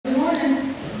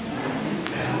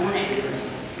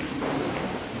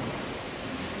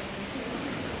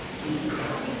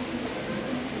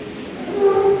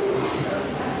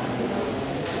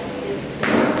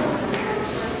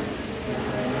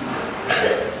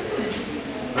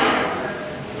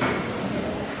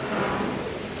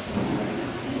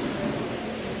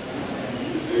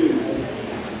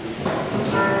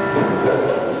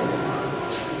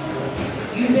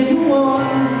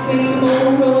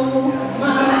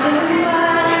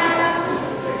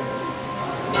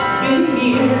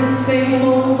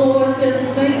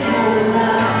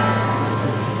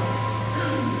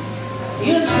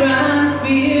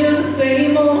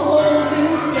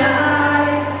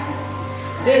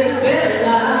There's a better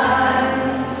life.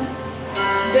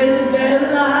 There's a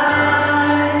better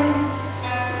life.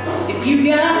 If you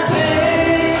got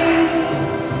pain,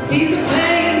 he's a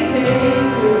pain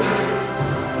taker.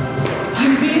 If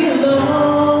you feel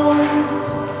lost,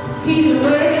 he's a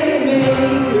way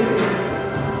maker.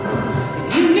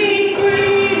 If you need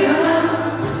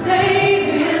freedom,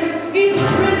 saving, he's a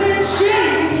prison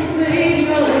shaking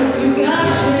savior. If you got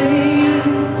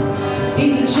chains,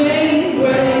 he's a chain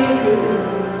breaker.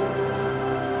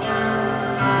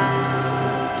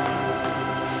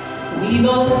 We've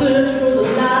all searched for the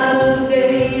light of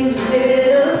day.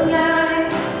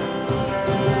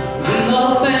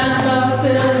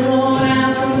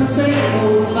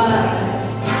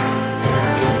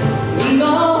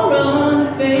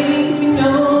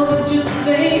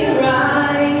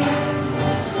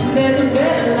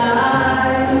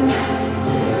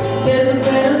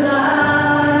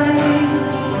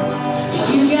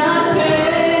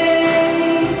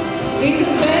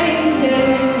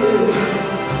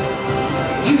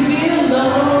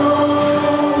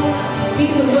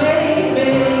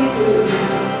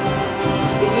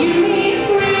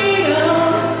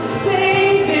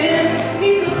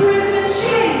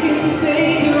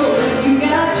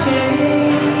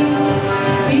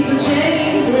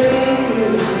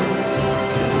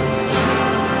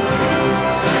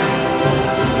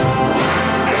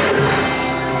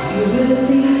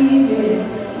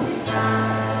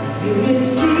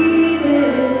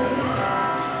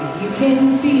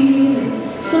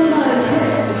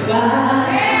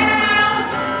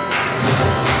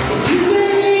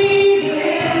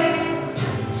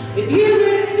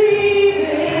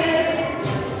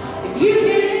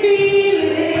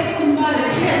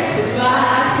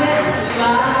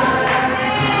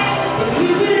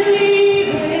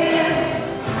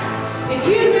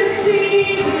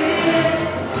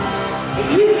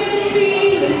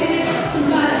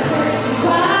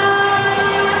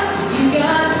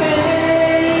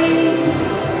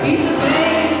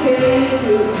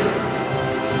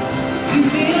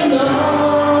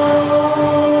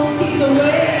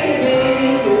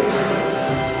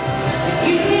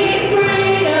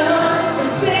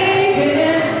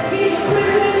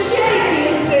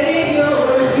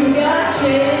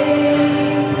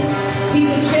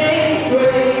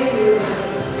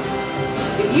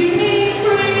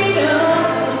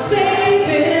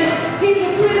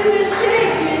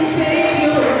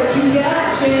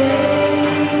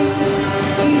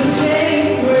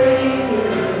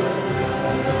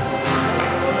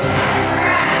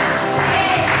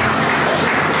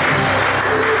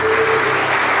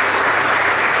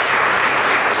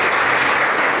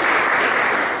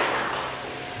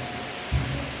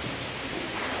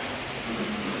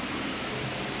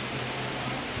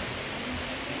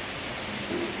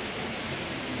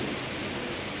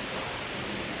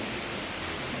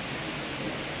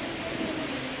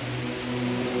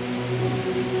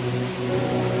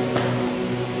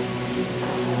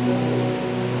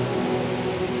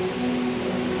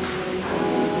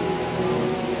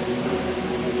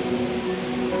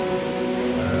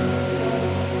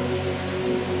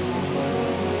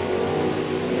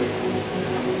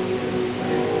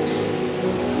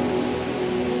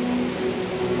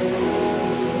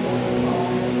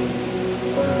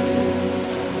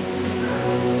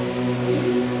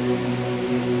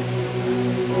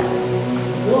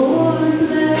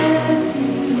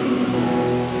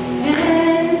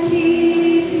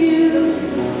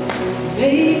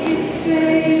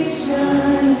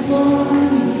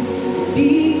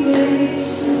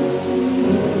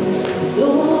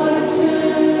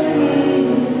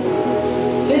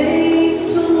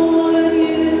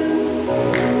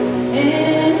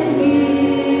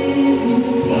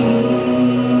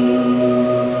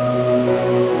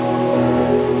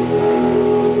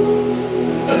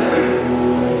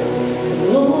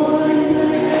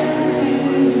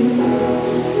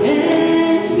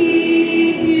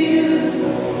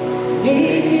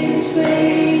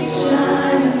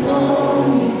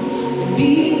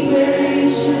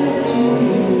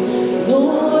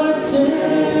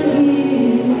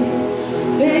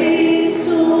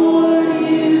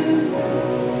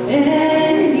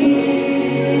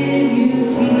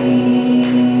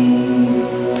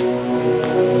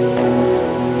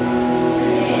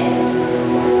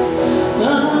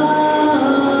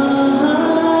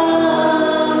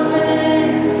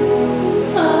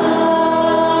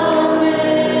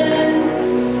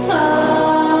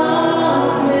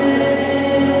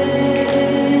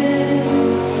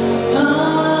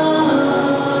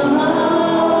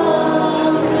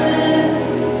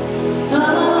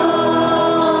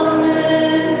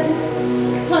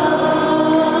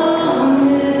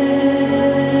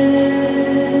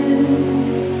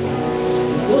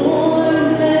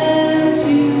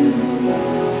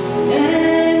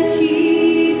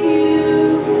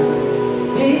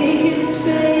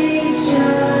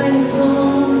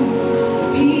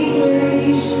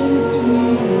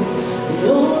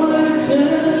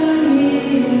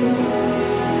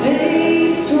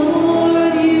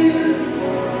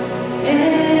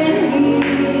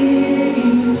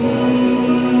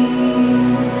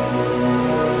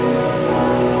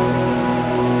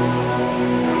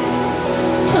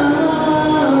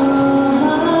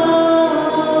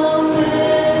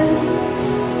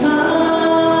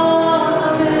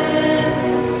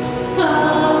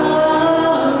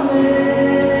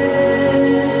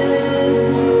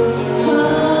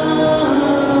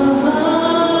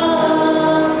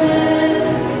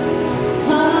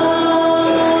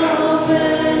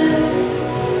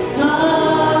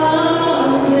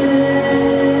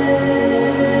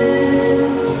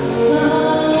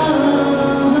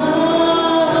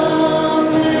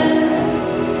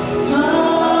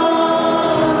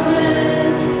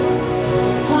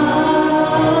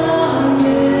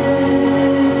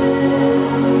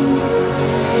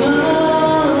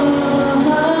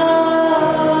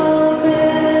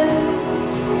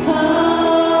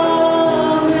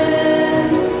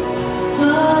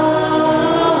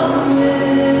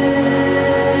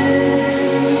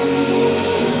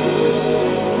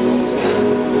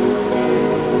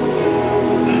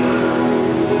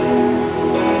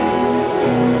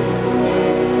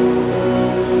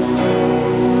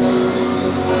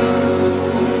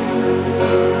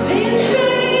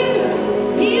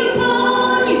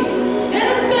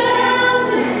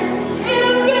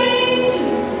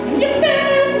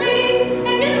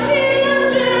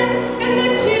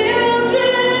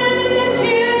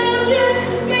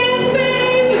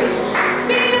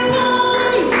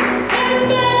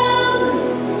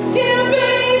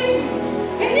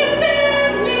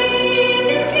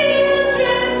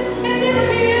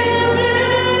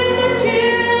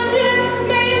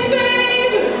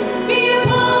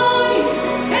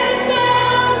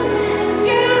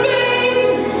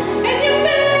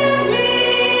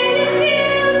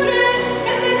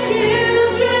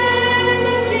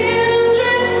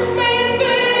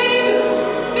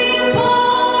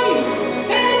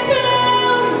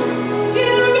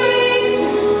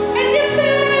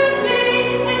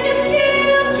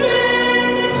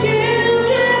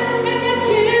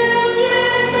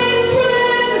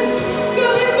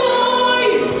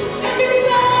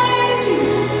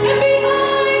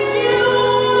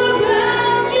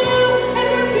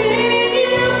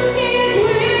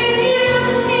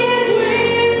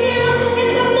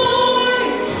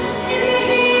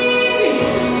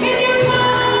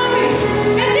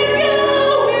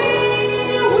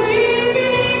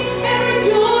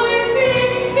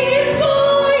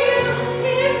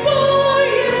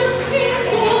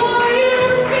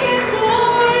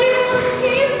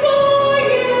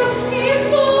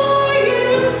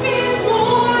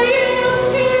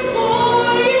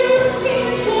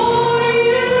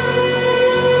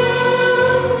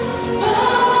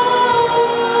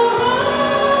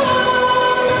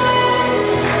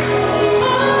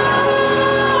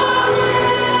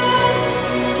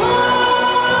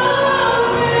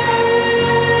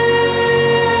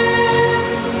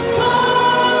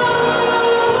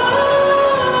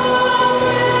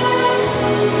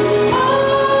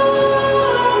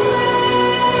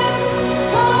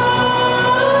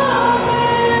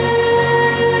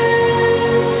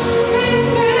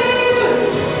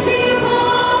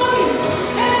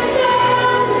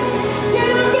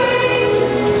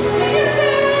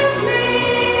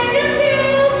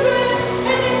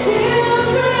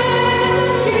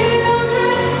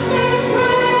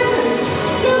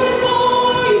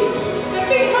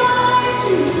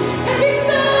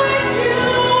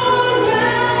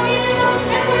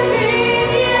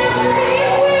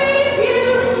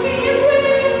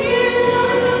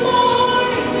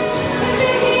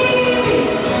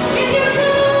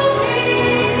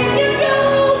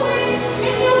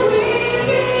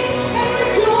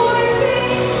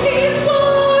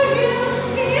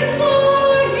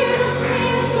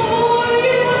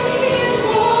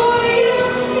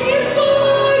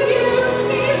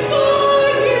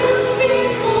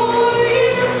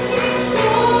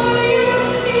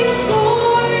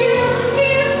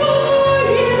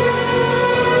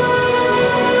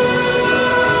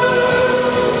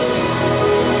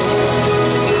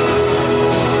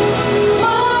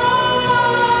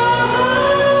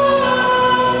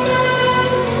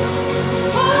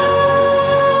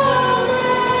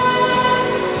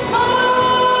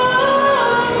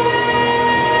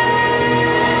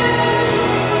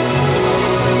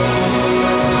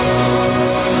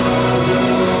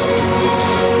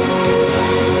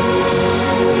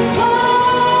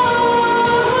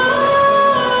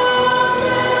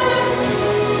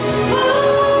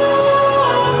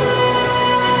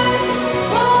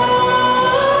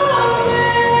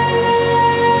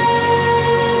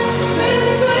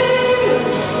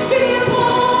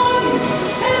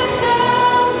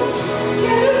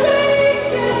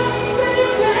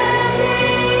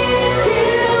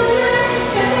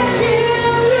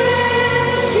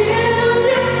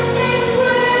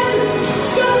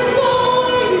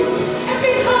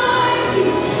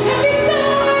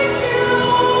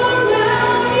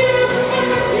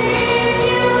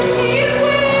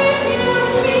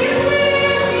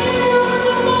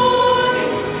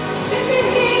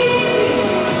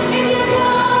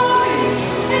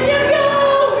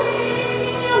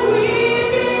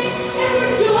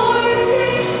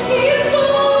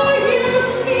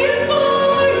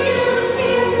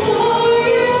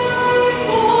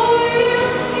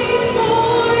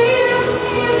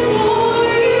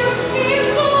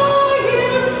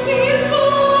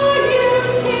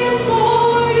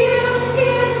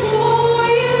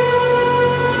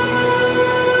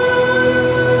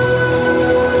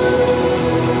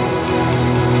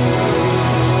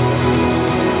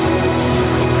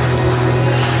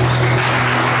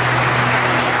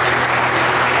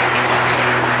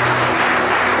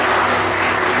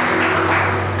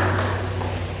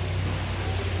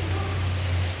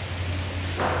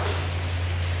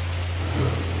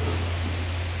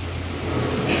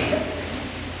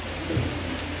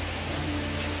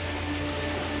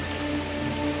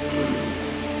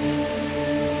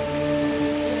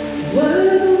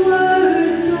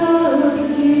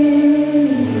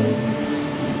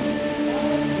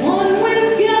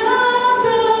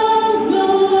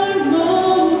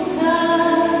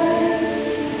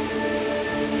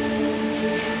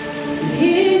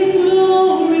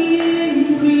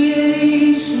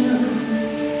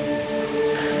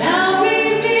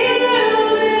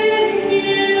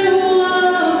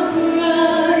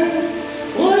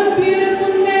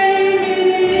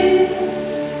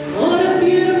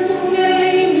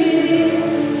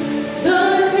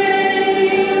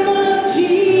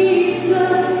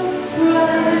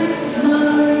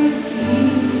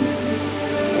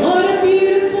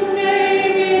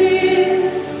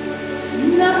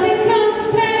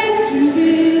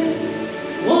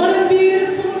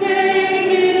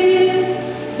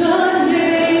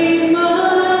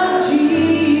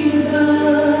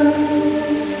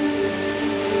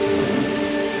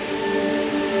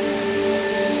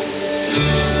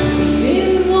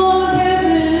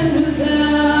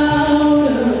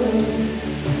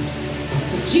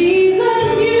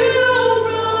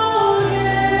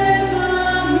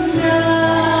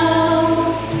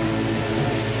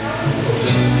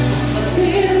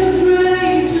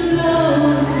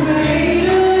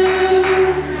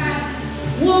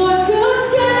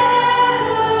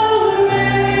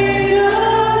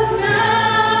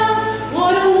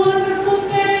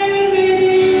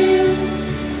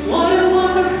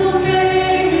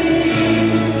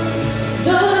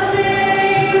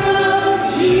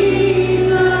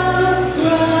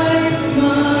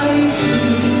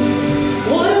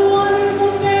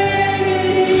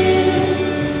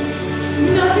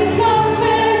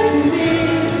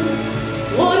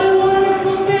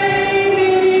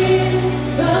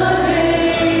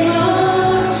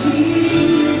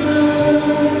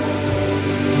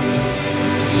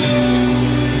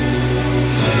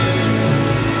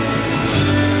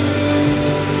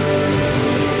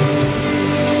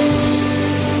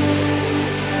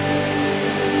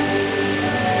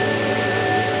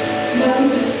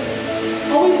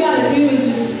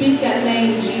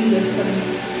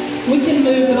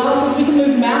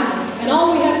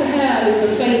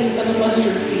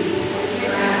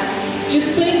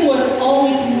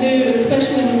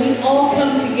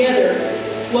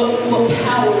 what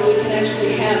power we can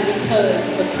actually have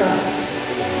because of Christ.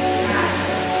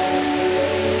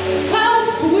 How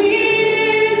sweet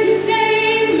is your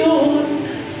name, Lord.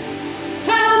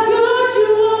 How good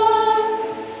you are.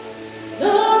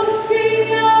 Love to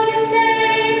sing of your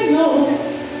name, Lord.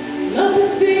 Love to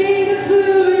sing of who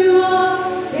you are.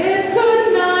 Death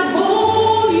could not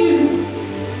hold you.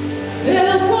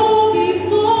 Felt all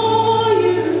before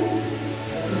you.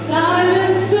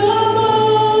 Silence the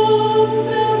boast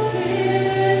of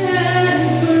sin and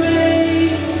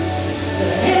grave. The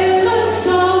heavens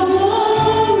are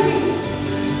roaring.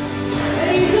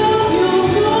 Praise of your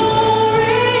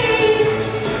glory.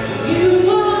 You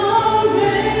are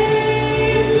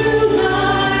raised to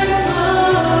life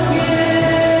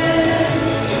again.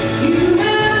 You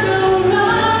have no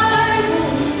rival.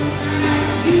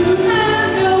 You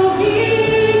have no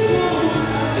equal.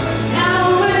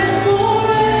 Now and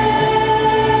forever,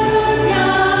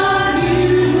 God,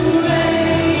 you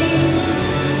reign.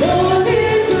 Yours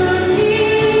is the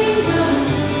kingdom.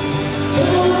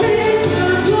 Yours is the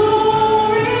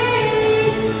glory.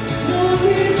 Yours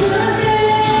is the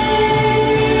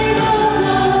name above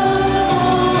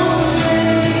all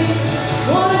names.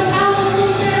 What a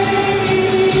powerful name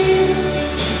it is.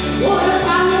 What a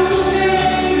powerful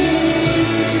name it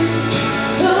is.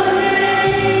 The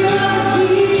name of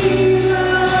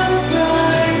Jesus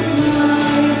Christ, my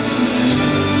King.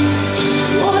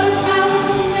 What a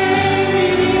powerful name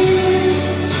it is.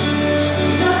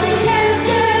 Nothing can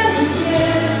stand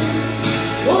against.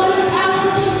 What a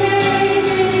powerful name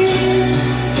it is.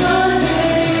 The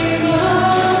name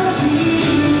of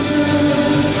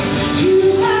Jesus. You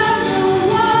have no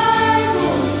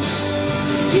rival.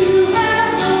 You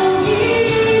have no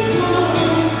equal.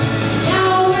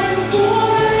 Now and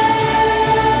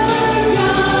forever,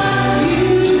 God, you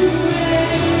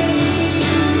reign.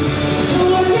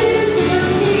 Yours is the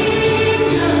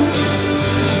kingdom.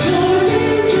 Yours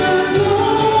is the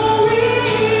glory.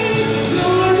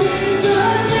 Yours is the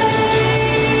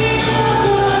name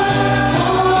above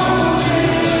all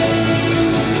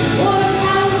names. What a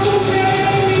powerful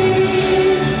name it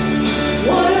is.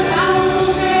 What a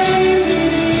powerful name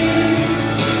it is.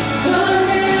 The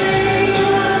name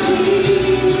of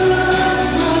Jesus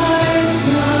Christ,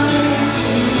 my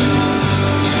King.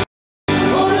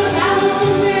 What a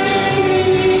powerful name it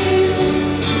is.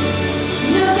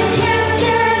 Nothing can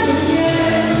stand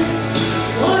against.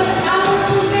 What a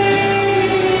powerful name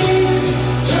it is.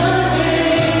 The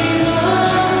name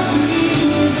of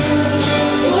Jesus.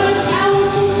 What a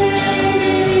powerful name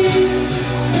it is.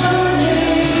 The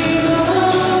name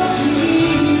of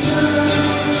Jesus.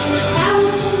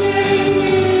 Powerful name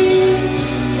it is.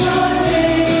 The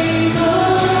name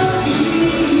of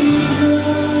Jesus.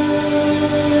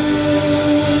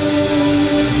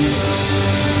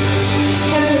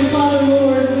 Heavenly Father,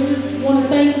 Lord, we just want to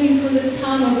thank you for this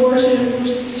time of worship. We're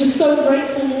just so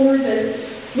grateful, Lord, that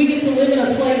we get to live in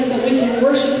a place that we can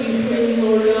worship you freely,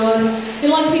 Lord God. And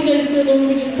like TJ said, Lord,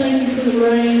 we just thank you for the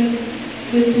rain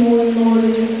this morning, Lord,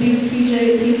 and just be with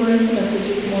TJ as he brings the message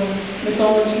this morning. That's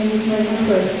all in Jesus' name we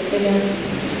pray. Amen.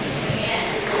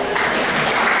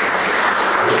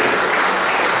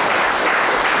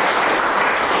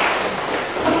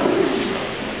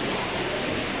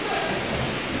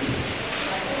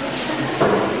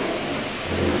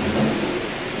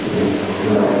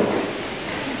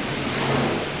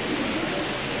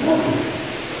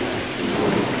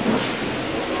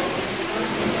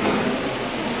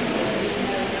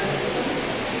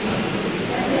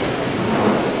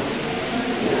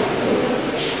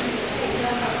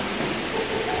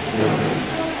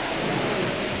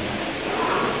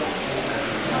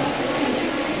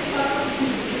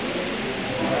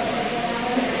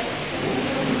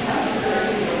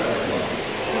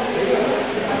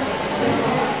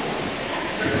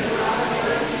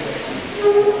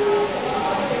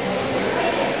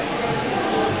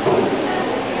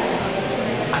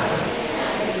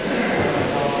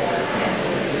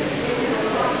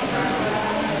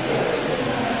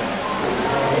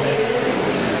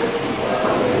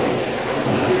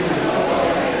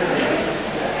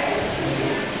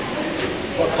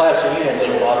 What class are you in,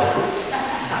 little Bobby?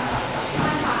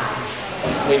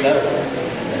 We know.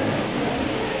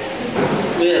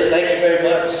 Liz, thank you very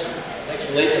much. Thanks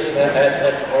for leading us in that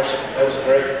aspect of worship. That was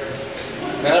great.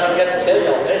 Now I forgot to tell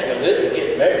y'all, there you go, Liz is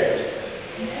getting married.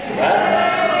 Right?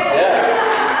 Yeah.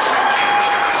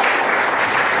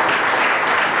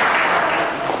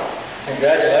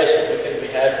 Congratulations, we couldn't be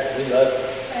happier. We love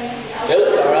you.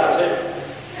 Philip's all right too.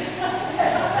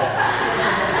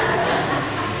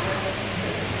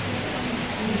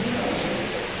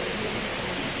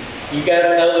 You guys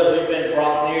know that we've been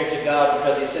brought near to God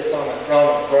because He sits on a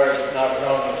throne of grace, not a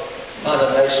throne of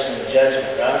condemnation and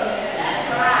judgment, right? That's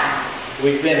right.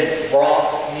 We've been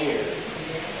brought near.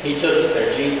 He took us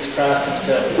there. Jesus Christ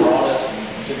Himself brought us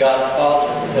to God the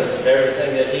Father because of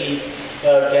everything that He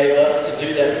gave up to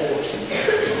do that for us.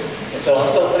 And so I'm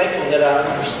so thankful that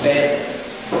I understand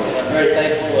it. And I'm very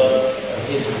thankful of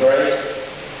His grace.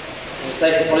 I'm just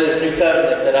thankful for this new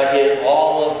covenant that I get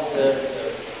all of the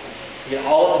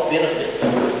benefits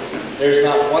of it. There's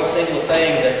not one single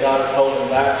thing that God is holding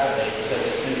back from me because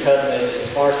this new covenant is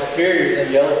far superior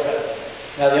than the old covenant.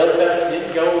 Now, the old covenant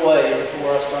didn't go away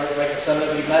before I started making some of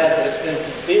you mad, but it's been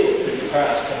fulfilled through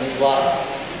Christ and His life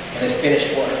and His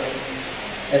finished work.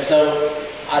 And so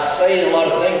I say a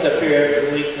lot of things up here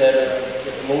every week that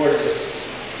the Lord has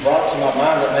brought to my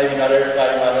mind that maybe not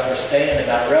everybody might understand,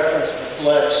 and I reference the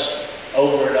flesh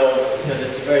over and over because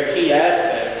it's a very key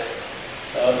aspect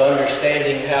of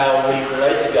understanding how we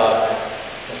relate to God now.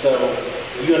 And so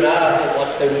you and I, like I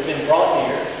said, we've been brought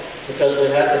here because we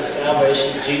have this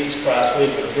salvation in Jesus Christ.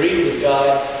 We've agreed with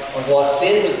God on what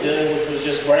sin was doing, which was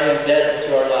just bringing death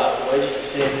into our life. The wages of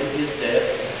sin is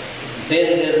death.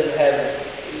 Sin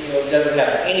doesn't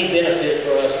have any benefit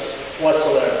for us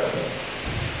whatsoever.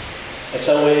 And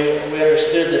so we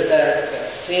understood that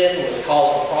sin was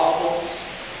causing problems,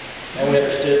 and we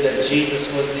understood that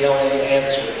Jesus was the only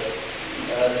answer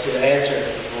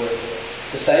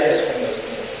to save us from those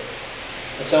sins.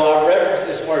 And so I reference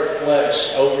this word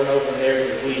flesh over and over and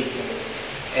every week.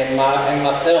 And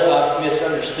myself, I've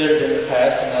misunderstood it in the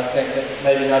past, and I think that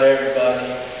maybe not everybody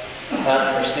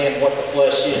might understand what the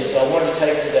flesh is. So I wanted to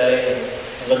take today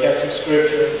and look at some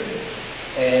scripture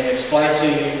and explain to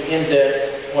you in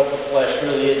depth what the flesh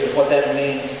really is and what that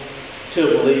means to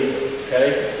a believer.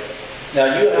 Okay?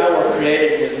 Now, you and I were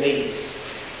created with needs.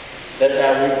 That's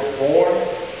how we were born.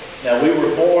 Now, we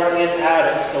were born in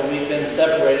Adam, so we've been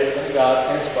separated from God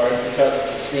since birth because of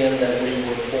the sin that we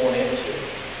were born into.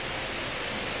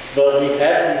 But we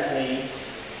have these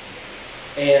needs,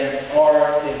 and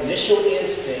our initial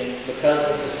instinct, because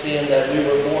of the sin that we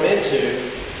were born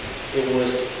into, it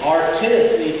was our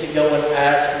tendency to go and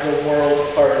ask the world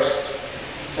first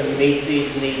to meet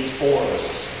these needs for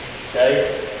us.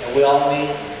 Okay? And we all need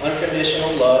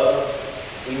unconditional love.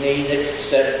 We need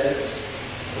acceptance.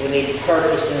 We need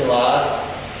purpose in life.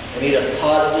 We need a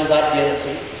positive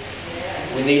identity.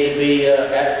 We need to be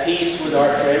at peace with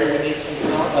our Creator. We need some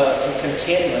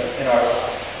contentment in our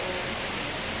life.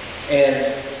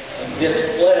 And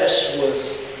this flesh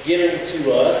was given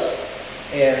to us,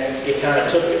 and it kind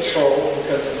of took control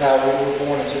because of how we were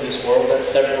born into this world, that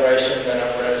separation that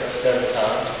I've referenced several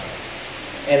times.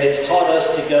 And it's taught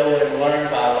us to go and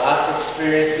learn by life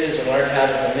experiences and learn how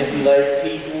to manipulate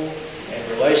people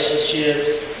and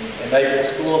relationships, and maybe the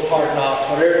school of hard knocks,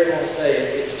 whatever you want to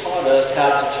say. It's taught us how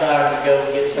to try to go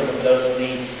and get some of those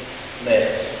needs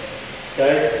met.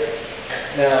 Okay?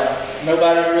 Now,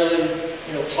 nobody really,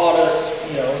 taught us,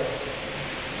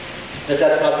 that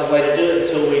that's not the way to do it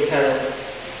until we kind of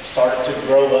started to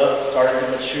grow up, started to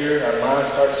mature, and our mind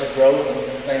starts to grow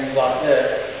and things like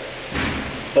that.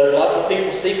 But lots of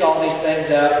people seek all these things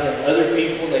out in other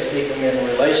people. They seek them in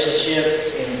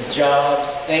relationships, in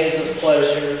jobs, things of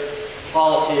pleasure,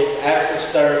 politics, acts of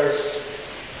service.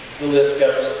 The list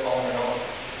goes on and on.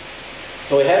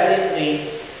 So we have these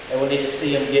needs, and we need to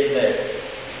see them get met.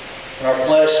 And our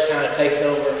flesh kind of takes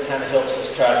over and kind of helps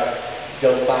us try to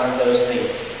go find those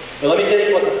needs. But let me tell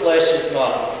you what the flesh is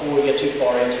not before we get too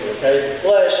far into it. Okay? The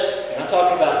flesh, and I'm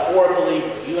talking about for a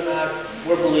believer. You and I,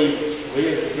 we're believers. We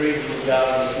have agreed with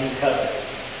God in this new covenant.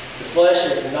 The flesh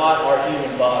is not our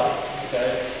human body.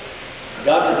 Okay?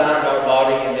 God designed our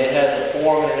body, and it has a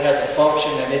form, and it has a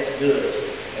function, and it's good.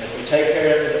 And if we take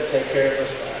care of it, it'll take care of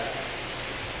us back.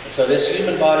 And so this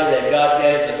human body that God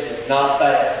gave us is not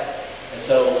bad. And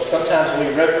so sometimes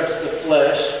we reference the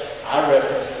flesh. I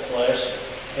reference the flesh.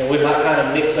 And we might kind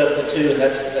of mix up the two, and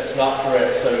that's not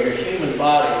correct. So your human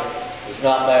body is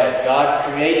not bad. God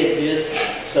created this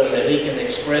so that He can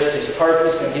express His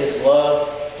purpose and His love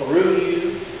through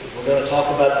you. We're going to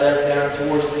talk about that down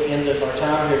towards the end of our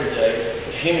time here today.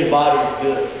 The human body is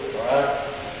good, all right?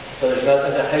 So there's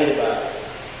nothing to hate about it.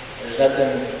 There's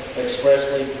nothing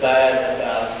expressly bad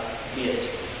about it.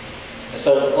 And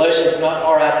so the flesh is not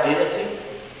our identity.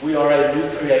 We are a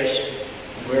new creation.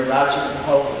 We're righteous and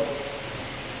holy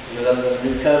because of the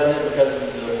new covenant, because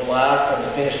of the life and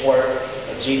the finished work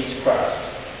of Jesus Christ.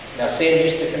 Now, sin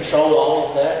used to control all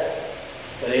of that,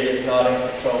 but it is not in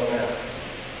control now.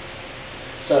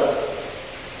 So,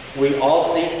 we all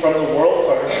seek from the world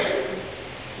first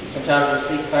Sometimes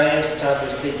we seek fame, sometimes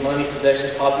we seek money,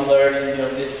 possessions, popularity. You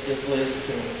know, this list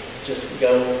can just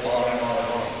go on and on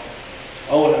and on.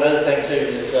 Oh, and another thing too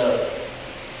is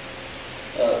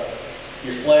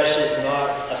your flesh is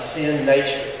not a sin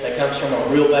nature. That comes from a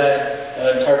real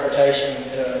bad interpretation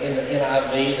in the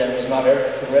NIV that was not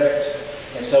ever correct.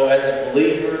 And so as a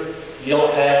believer, you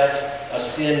don't have a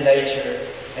sin nature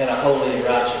and a holy and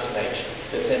righteous nature.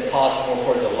 It's impossible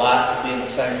for the light to be in the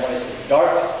same place as the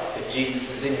darkness. If Jesus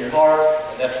is in your heart,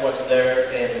 and that's what's there,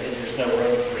 and there's no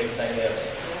room for anything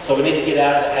else. So we need to get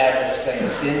out of the habit of saying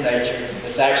sin nature.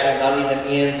 It's actually not even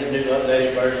in the new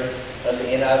updated versions of the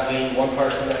NIV. One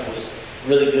person that was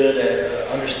really good at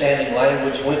understanding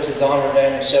language went to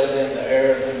Zondervan and showed them the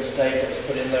error of the mistake that was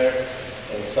put in there.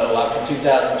 And so like from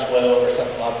 2012 or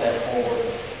something like that forward,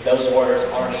 those words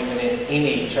aren't even in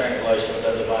any translations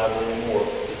of the Bible anymore,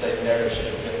 because they never should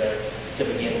have been there to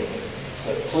begin with.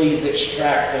 So please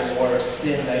extract those words,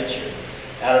 sin nature,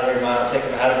 out of your mind, take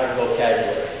them out of your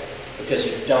vocabulary, because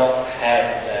you don't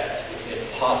have that. It's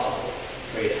impossible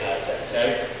for you to have that,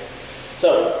 okay?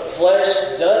 So flesh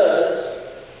does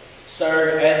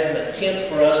serve as an attempt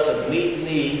for us to meet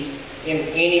needs in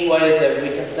any way that we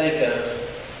can think of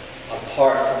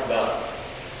apart from God,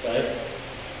 okay?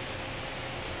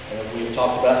 And we've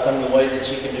talked about some of the ways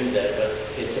that you can do that, but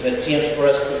it's an attempt for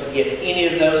us to get any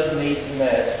of those needs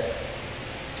met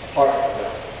apart from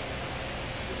God.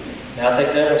 Now, I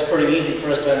think that was pretty easy for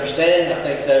us to understand. I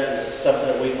think that was something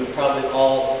that we would probably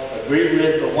all agree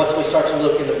with, but once we start to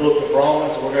look in the book of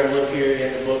Romans, we're going to look here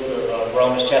in the book of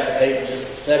Romans chapter 8 in just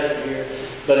a second here,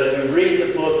 but if you read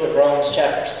the book of Romans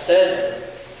chapter 7,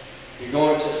 you're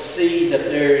going to see that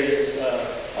there is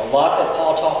a lot that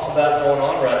Paul talks about going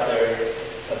on right there,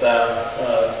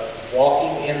 about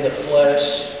walking in the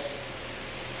flesh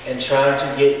and trying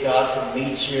to get God to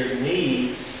meet your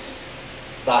needs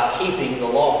by keeping the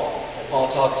law. And Paul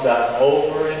talks about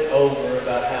over and over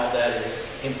about how that is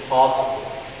impossible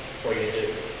for you to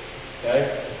do.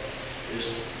 Okay?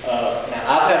 Now,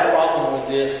 I've had a problem with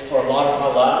this for a lot of my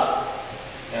life.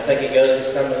 And I think it goes to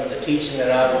some of the teaching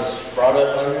that I was brought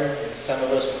up under. Some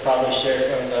of us would probably share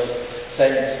some of those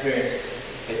same experiences.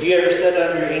 If you ever sat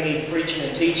under any preaching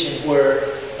and teaching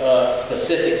where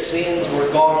specific sins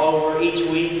were gone over each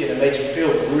week and it made you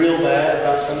feel real bad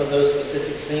about some of those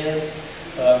specific sins,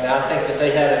 now I think that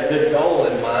they had a good goal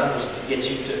in mind, was to get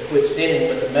you to quit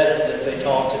sinning, but the method that they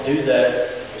taught to do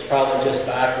that was probably just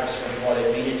backwards from what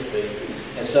it needed to be.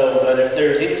 And so, but if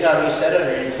there's any time you sat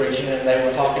under any preaching and they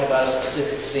were talking about a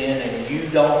specific sin and you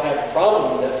don't have a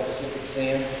problem with that specific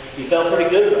sin, you felt pretty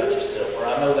good about yourself, or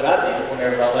I know that I did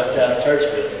whenever I left out of the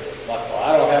church building. Like, well,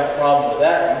 I don't have a problem with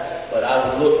that one, but I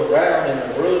would look around in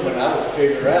the room and I would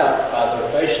figure out by their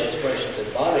facial expressions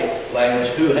and body language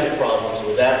who had problems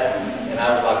with that one. And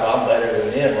I was like, well, I'm better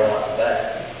than them right off the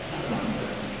bat.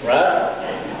 Right?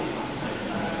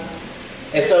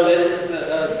 And so this is,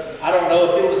 I don't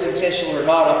know if it was intentional or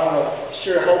not. I want to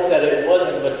sure hope that it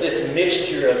wasn't, but this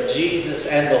mixture of Jesus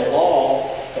and the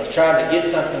law of trying to get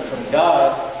something from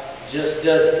God just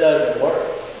doesn't work.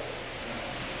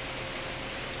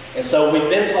 And so we've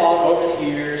been taught over the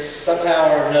years, somehow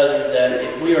or another, that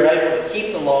if we are able to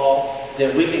keep the law,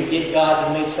 then we can get God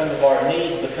to meet some of our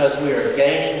needs because we are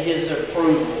gaining His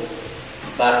approval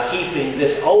by keeping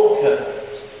this old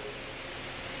covenant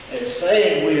and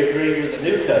saying we agree with the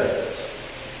new covenant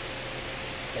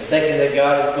and thinking that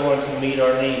God is going to meet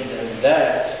our needs. And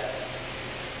that,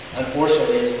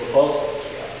 unfortunately, is repulsive to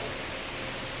God.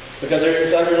 Because there's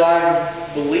this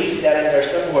underlying belief down in there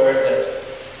somewhere that,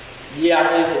 yeah, I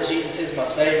believe that Jesus is my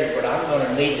Savior, but I'm going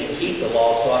to need to keep the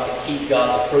law so I can keep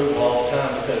God's approval all the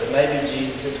time, because maybe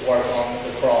Jesus' work on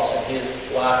the cross and His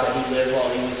life that He lived while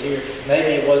He was here,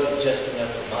 maybe it wasn't just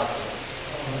enough for my sins.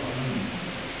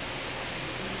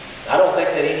 I don't think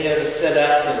that any of us set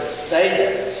out to say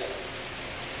that,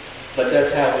 but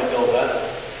that's how we go about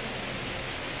it.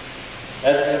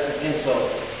 That's an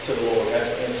insult to the Lord.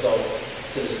 That's an insult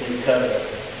to this new covenant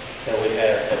that we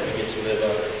have, that we get to live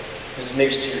under. This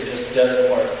mixture just doesn't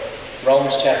work.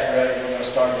 Romans chapter 8, we're going to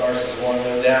start verses 1,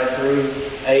 go down through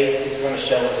 8. It's going to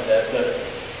show us that. But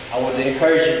I would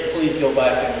encourage you to please go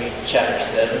back and read chapter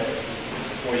 7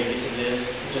 before you get to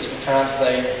this. Just for time's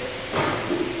sake,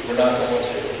 we're not going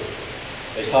to.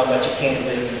 They talk about you can't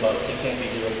live in both. You can't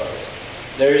be doing both.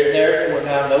 There is therefore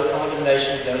now no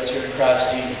condemnation to those who are in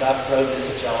Christ Jesus. I've thrown this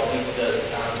at y'all at least a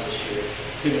dozen times this year.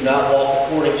 Who do not walk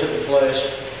according to the flesh,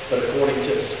 but according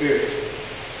to the Spirit.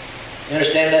 You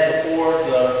understand that before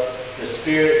the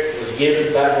Spirit was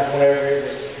given back whenever it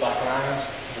was behind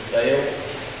the veil,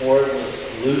 before it was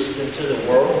loosed into the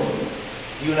world,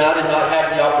 you and I did not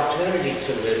have the opportunity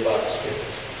to live by the Spirit.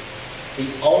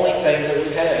 The only thing that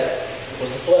we had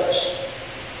was the flesh.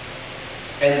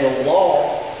 And the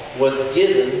law was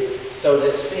given so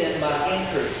that sin might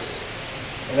increase.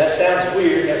 And that sounds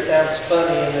weird, that sounds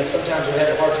funny, and sometimes we have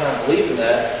a hard time believing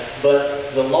that,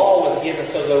 but the law was given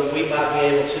so that we might be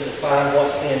able to define what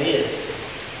sin is.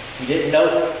 We didn't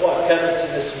know what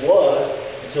covetousness was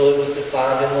until it was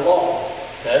defined in the law.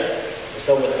 Okay?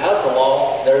 So without the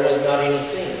law, there was not any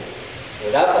sin.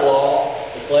 Without the law,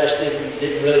 the flesh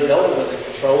didn't really know it was in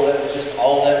control. That was just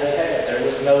all that we had. There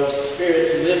was no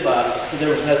spirit to live by, so there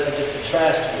was nothing to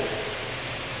contrast with.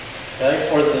 Okay?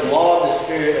 For the law of the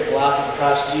Spirit of life in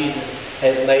Christ Jesus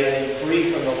has made me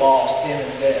free from the law of sin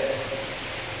and death.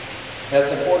 Now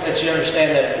it's important that you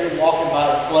understand that if you're walking by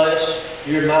the flesh,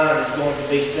 your mind is going to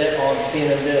be set on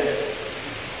sin and death.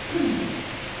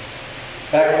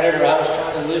 Back whenever I was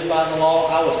trying to live by the law,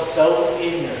 I was so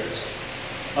ignorant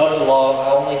of the law,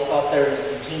 I only thought there was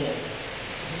the 10.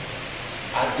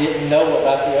 I didn't know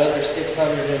about the other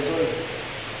 603.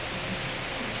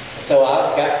 So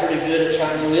I got pretty good at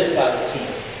trying to live by the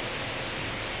 10.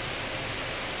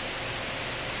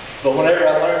 But whenever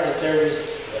I learned that there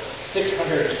was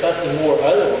 600 or something more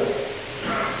other ones,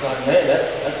 it's like, man,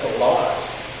 that's a lot.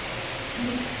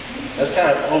 That's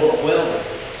kind of overwhelming.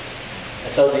 And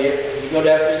so you go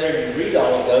down through there and you read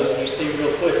all of those and you see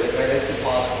real quick that, man, it's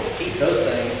impossible to keep those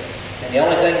things. And the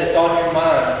only thing that's on your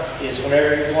mind is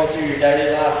whenever you're going through your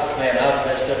daily life is, man, I've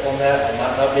messed up on that. I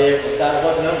might not be able to decide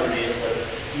what number it is, but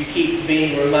you keep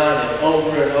being reminded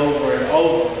over and over and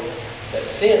over that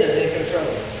sin is in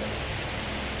control.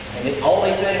 And the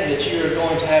only thing that you are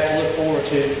going to have to look forward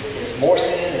to is more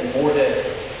sin and more death.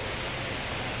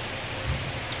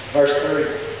 Verse 3.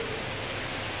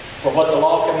 For what the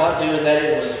law could not do in that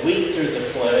it was weak through the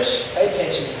flesh. Pay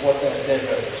attention to what that says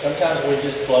right there. Sometimes we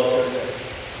just blow through that.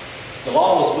 The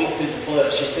law was weak through the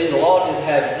flesh. You see, the law didn't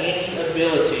have any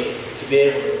ability to be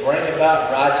able to bring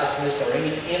about righteousness or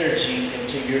any energy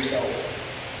into your soul.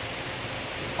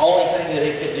 The only thing that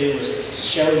it could do was to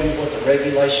show you what the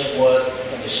regulation was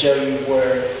and to show you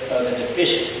where the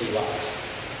deficiency lies.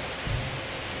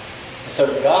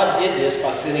 So God did this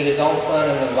by sending His own Son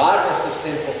in the likeness of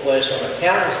sinful flesh. On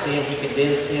account of sin, He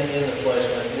condemned sin in the flesh.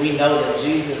 But we know that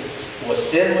Jesus was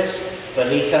sinless,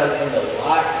 but He came in the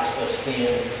likeness of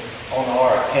sin on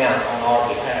our account, on our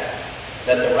behalf.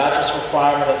 That the righteous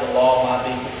requirement of the law might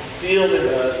be fulfilled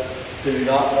in us who do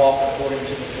not walk according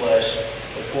to the flesh,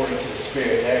 but according to the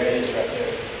Spirit. There it is right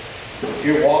there. If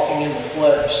you're walking in the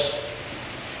flesh,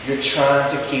 you're trying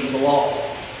to keep the law.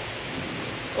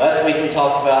 Last week we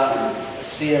talked about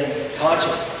sin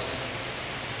consciousness.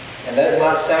 And that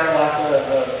might sound like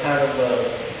a kind of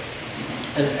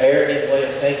an arrogant way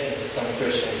of thinking to some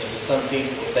Christians and to some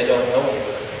people if they don't know any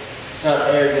better. It's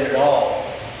not arrogant at all.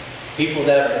 People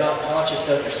that are not conscious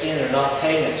of their sin are not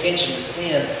paying attention to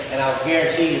sin, and I'll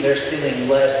guarantee you they're sinning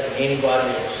less than anybody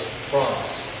else.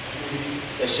 Promise.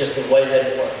 It's just the way that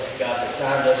it works. God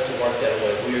designed us to work that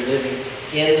way. We are living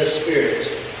in the Spirit.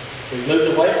 We've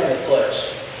moved away from the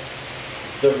flesh.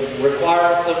 The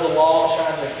requirements of the law,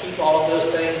 trying to keep all of those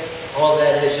things, all of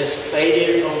that has just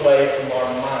faded away from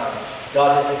our mind.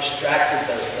 God has extracted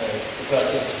those things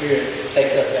because His Spirit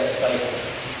takes up that space.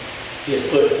 He has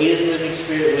put His living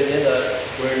Spirit within us.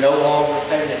 We're no longer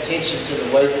paying attention to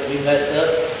the ways that we mess up,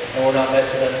 and we're not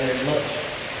messing up near as much.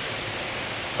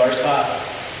 Verse 5.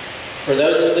 For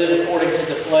those who live according to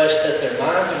the flesh set their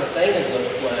minds on the things of the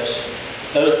flesh.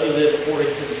 Those who live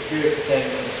according to the Spirit, the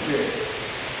things of the Spirit.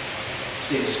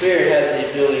 See, the Spirit has the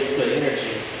ability to put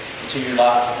energy into your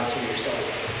life and into your soul.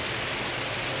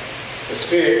 The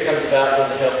Spirit comes about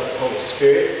with the help of the Holy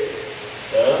Spirit,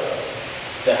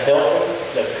 the helper,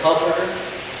 the comforter.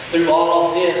 Through all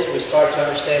of this, we start to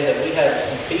understand that we have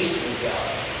some peace with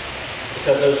God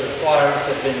because those requirements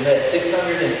have been met.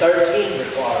 613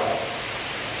 requirements,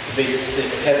 to be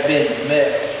specific, have been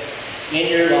met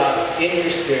in your life, in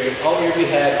your spirit, on your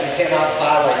behalf. You cannot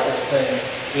violate those things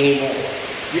anymore.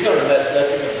 You're going to mess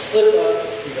up, you're going to slip up,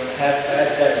 you're going to have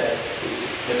bad days.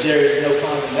 But there is no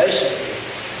condemnation for you.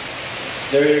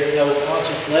 There is no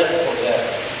conscience left for that.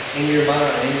 In your mind,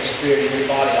 in your spirit, in your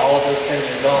body, all of those things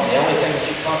are gone. The only thing that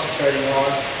you're concentrating on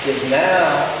is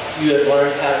now you have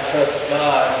learned how to trust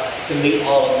God to meet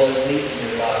all of those needs in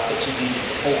your life that you needed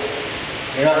before.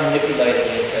 You're not manipulating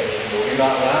anything anymore. You're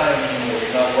not lying anymore.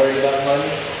 You're not worried about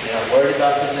money. You're not worried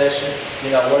about possessions.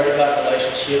 You're not worried about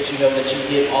relationships. You know that you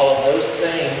get all of those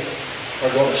things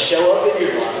are going to show up in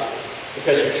your life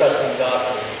because you're trusting God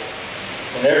for them.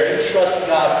 Whenever you trust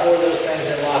God for those things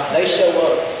in life, they show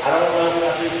up. I don't know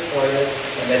how to explain it.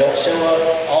 And they don't show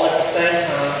up all at the same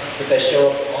time, but they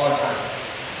show up on time.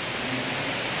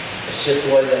 It's just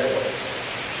the way that it works.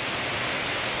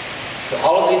 So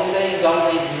all of these things, all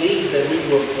of these needs that we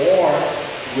were born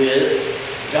with,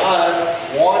 God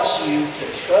wants you to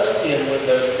trust Him with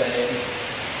those things,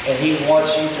 and He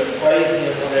wants you to praise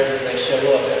Him whenever they show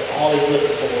up. That's all He's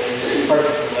looking for, is this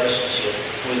perfect relationship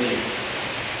with you.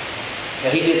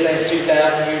 Now, He did things 2,000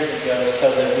 years ago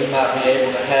so that we might be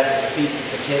able to have this peace and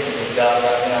contentment with God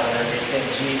right now whenever He sent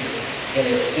Jesus in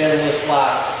His sinless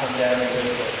life to come down and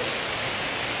live for us.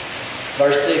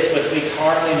 Verse 6, but to be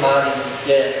carnally minded is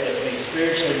death, but to be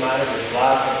spiritually minded is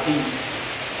life and peace.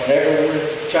 Whenever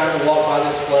we're trying to walk by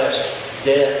this flesh,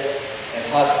 death and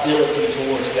hostility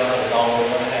towards God is all we're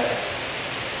going to have.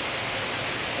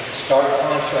 It's a stark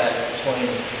contrast between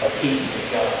our peace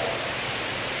and God.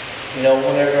 You know,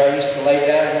 whenever I used to lay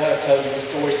down, I've told you this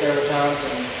story several times,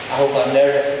 and I hope I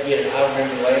never forget it. I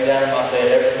remember laying down in my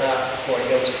bed every night before I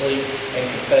go to sleep and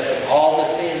confessing all the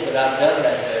sins that I've done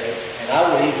that day. And I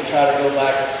would even try to go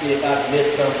back and see if I'd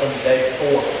missed something the day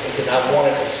before, because I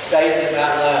wanted to say them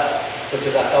out loud,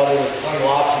 because I thought it was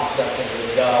unlocking something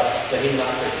with God that He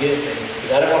might forgive me.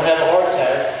 Because I didn't want to have a heart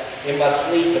attack in my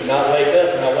sleep and not wake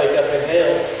up, and I wake up in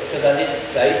hell because I didn't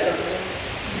say something.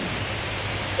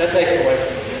 That takes away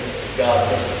from the goodness of God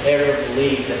for us to ever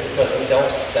believe that because we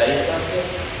don't say something,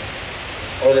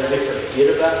 or that we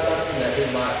forget about something, that He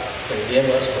might condemn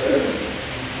us forever.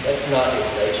 That's not His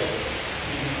nature.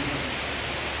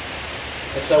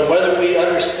 And so whether we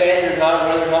understand it or not,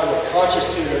 whether or not we're conscious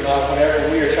to it or not,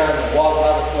 whenever we are trying to walk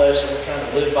by the flesh and we're trying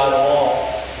to live by the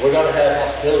law, we're going to have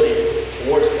hostility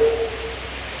towards God.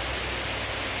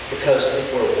 Because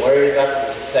if we're worried about that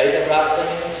we say the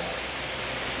right things,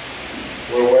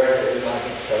 we're worried that we might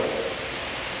get in trouble.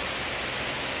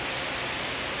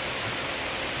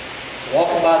 So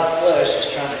walking by the flesh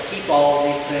is trying to keep all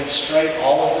of these things straight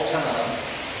all of the time,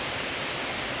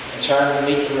 and trying to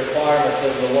meet the requirements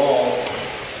of the law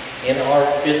in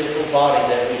our physical body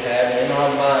that we have, and in our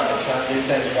mind, and trying to do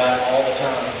things right all the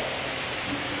time.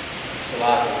 It's a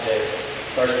life of death.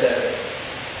 Verse 7.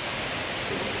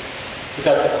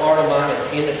 Because the carnal mind is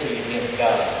enmity against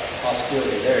God.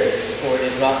 Hostility, there it is. For it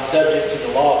is not subject to the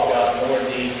law of God, nor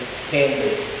indeed can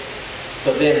be.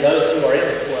 So then those who are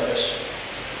in the flesh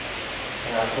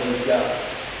cannot please God.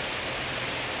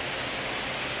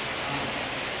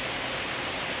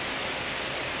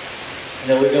 And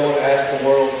then we go and ask the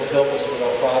world to help us with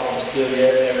our problems still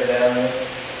yet every now and then.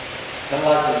 Not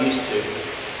like we used to.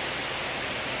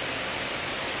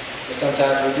 But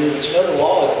sometimes we do. But you know the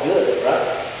law is good,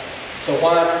 right? So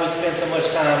why do we spend so much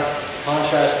time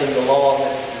contrasting the law and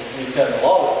this new covenant? The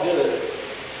law is good.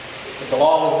 But the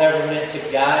law was never meant to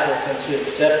guide us into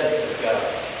acceptance of God.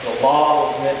 The law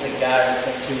was meant to guide us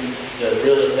into the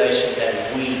realization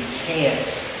that we can't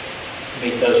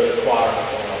meet those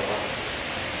requirements on our own.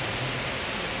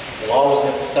 The law was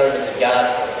meant to serve as a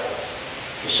guide for us,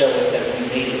 to show us that we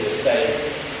needed a Savior.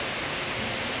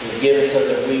 It was given so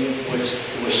that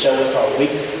it would show us our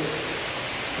weaknesses,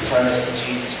 turn us to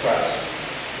Jesus Christ.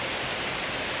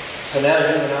 So now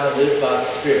you and I live by the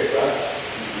Spirit, right?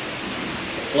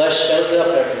 The flesh shows up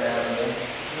every now and then.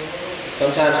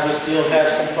 Sometimes we still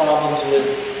have some problems with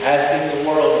asking the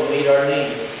world to meet our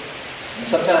needs. And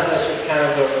sometimes that's just kind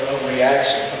of a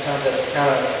reaction. Sometimes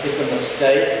it's a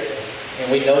mistake. And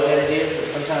we know that it is, but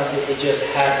sometimes it just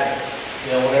happens.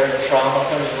 You know, whenever trauma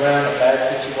comes around, a bad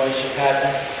situation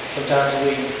happens, sometimes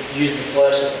we use the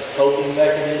flesh as a coping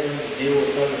mechanism to deal with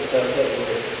some of the stuff that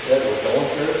we're going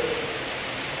through.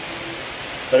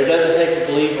 But it doesn't take the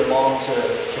believer long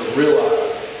to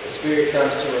realize. The Spirit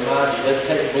comes to remind you. It doesn't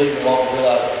take the believer long to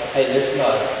realize, hey, that's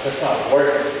not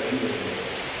working for you anymore.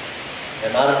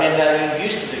 It might have been how you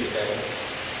used to do things.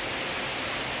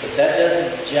 But that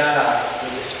doesn't jive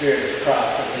with the Spirit of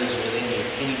Christ that lives within you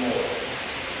anymore.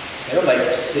 It'll make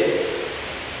you sick.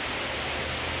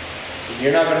 And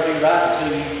you're not going to be right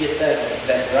until you get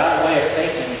that right way of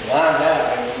thinking lined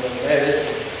out. And man,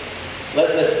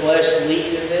 letting this flesh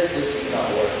lead in this is not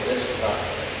working. This is not for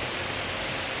me.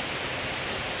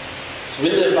 So we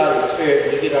live by the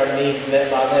Spirit. We get our needs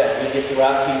met by that. We get the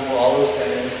right people, all those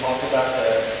things. We've talked about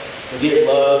that. We get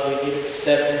love, we get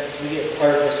acceptance, we get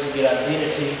purpose, we get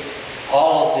identity.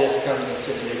 All of this comes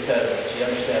into the new covenant. You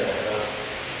understand that, right?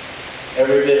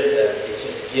 Every bit of that is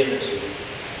just given to you,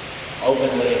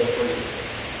 openly and freely.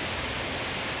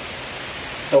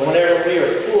 So whenever we are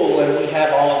full and we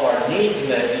have all of our needs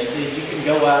met, you see, you can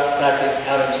go out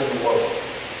into the world.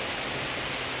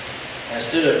 And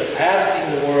instead of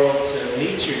asking the world to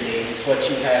meet your needs, what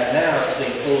you have now is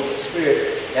being full of the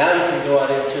Spirit. Now you can go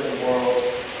out into the world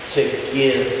to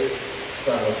give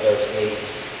some of those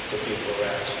needs to people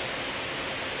around you.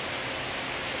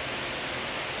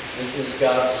 This is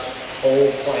God's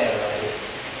whole plan right here.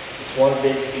 It's one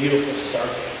big, beautiful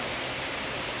circle.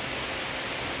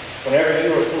 Whenever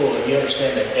you are full and you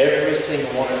understand that every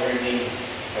single one of your needs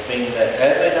are being met,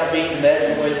 that may not be met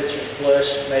in the way that your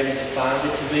flesh maybe defined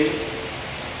it to be,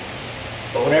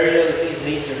 but whenever you know that these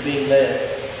needs are being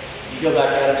met, you go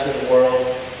back out into the world,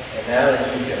 and now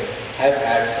that you can have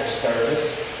acts of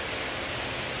service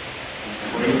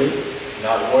freely,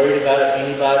 not worried about if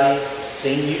anybody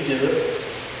seen you do it,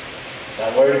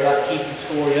 not worried about keeping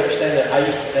score. You understand that I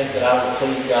used to think that I would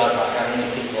please God by how many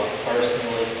people I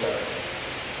personally served.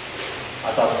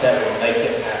 I thought that would make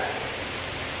Him happy.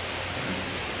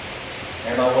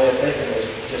 And my way of thinking was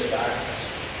just backwards.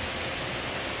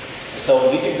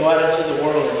 So you can go out into the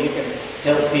world and you can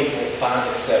help people find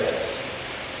acceptance.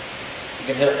 You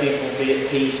can help people be at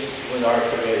peace with our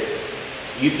Creator.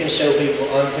 You can show people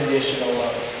unconditional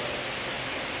love.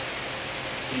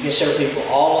 You can show people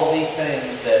all of these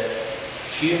things that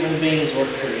human beings were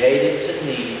created to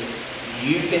need.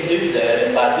 You can do that,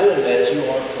 and by doing that, you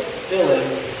are fulfilling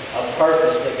a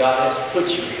purpose that God has put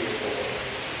you here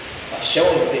for. By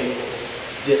showing people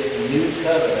this new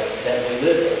covenant that we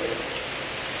live in.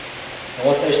 And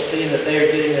once they're seeing that they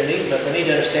are getting their needs met, they need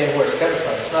to understand where it's coming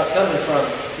from. It's not coming from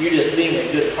you just being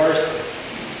a good person.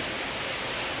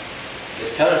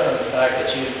 It's coming from the fact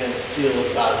that you've been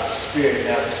filled by the Spirit.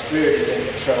 Now the Spirit is in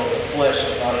control. The flesh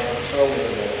is not in control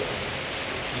anymore.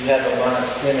 You have a mind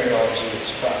centered on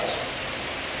Jesus Christ.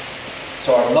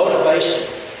 So our motivation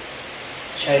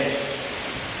changes.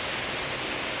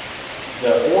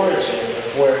 The origin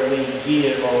of where we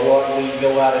give or what we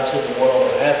go out into the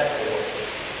world and ask for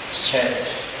has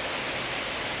changed.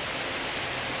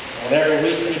 Whenever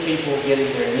we see people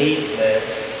getting their needs met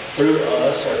through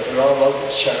us or through our local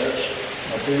church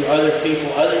or through other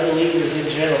people, other believers in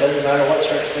general, doesn't matter what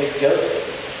church they go to.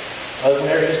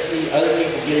 Whenever you see other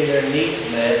people getting their needs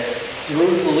met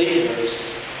through believers,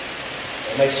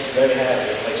 it makes you very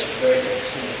happy. It makes you very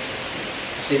content.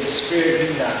 You see, the Spirit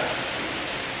unites.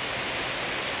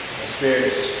 The Spirit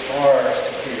is far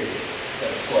superior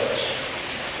than the flesh.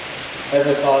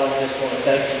 Heavenly Father, we just want to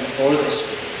thank you for the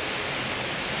Spirit.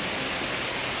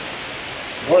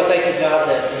 I want to thank you, God,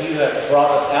 that you have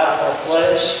brought us out of our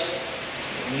flesh,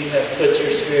 and you have put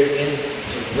your Spirit in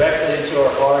directly into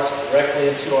our hearts, directly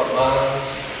into our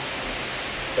minds,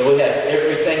 that we have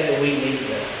everything that we need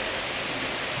now.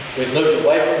 We've moved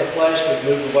away from the flesh, we've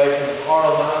moved away from the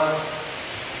carnal mind,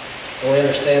 and we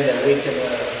understand that we can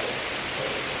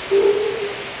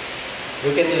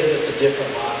live just a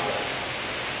different life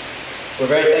now. We're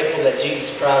very thankful that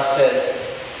Jesus Christ has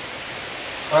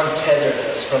untethered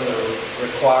us from the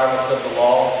requirements of the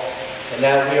law, and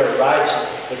now we are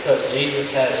righteous because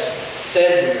Jesus has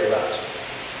said we are righteous.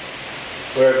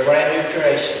 We're a brand new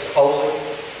creation, holy,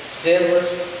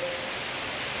 sinless,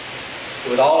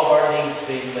 with all of our needs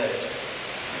being met.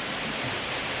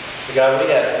 So God, we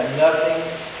have nothing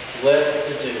left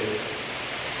to do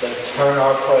but turn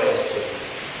our praise to you.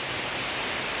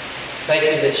 Thank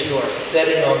you that you are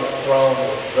sitting on the throne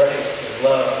of grace and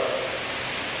love.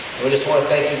 We just want to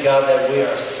thank you, God, that we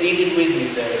are seated with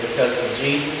you there because of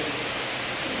Jesus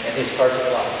and His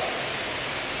perfect life.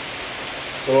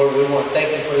 So Lord, we want to thank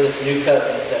you for this new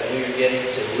covenant that we are getting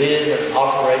to live and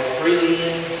operate freely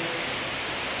in.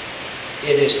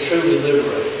 It is truly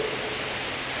liberating.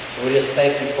 And we just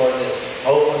thank you for this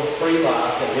open, free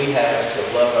life that we have to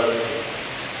love other people.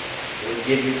 So we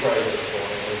give you praise this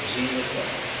morning. In Jesus'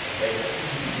 name, amen.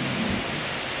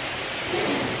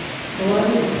 So I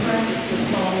didn't practice this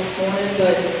song this morning,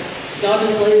 but God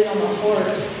just laid it on my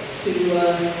heart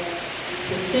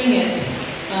to sing it.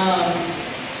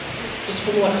 Just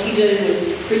from what TJ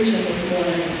was preaching this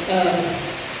morning.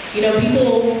 You know,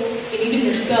 people, and even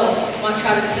yourself, might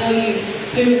try to tell you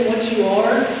who and what you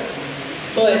are,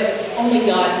 but only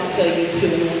God can tell you who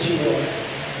and what you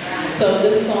are. So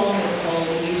this song is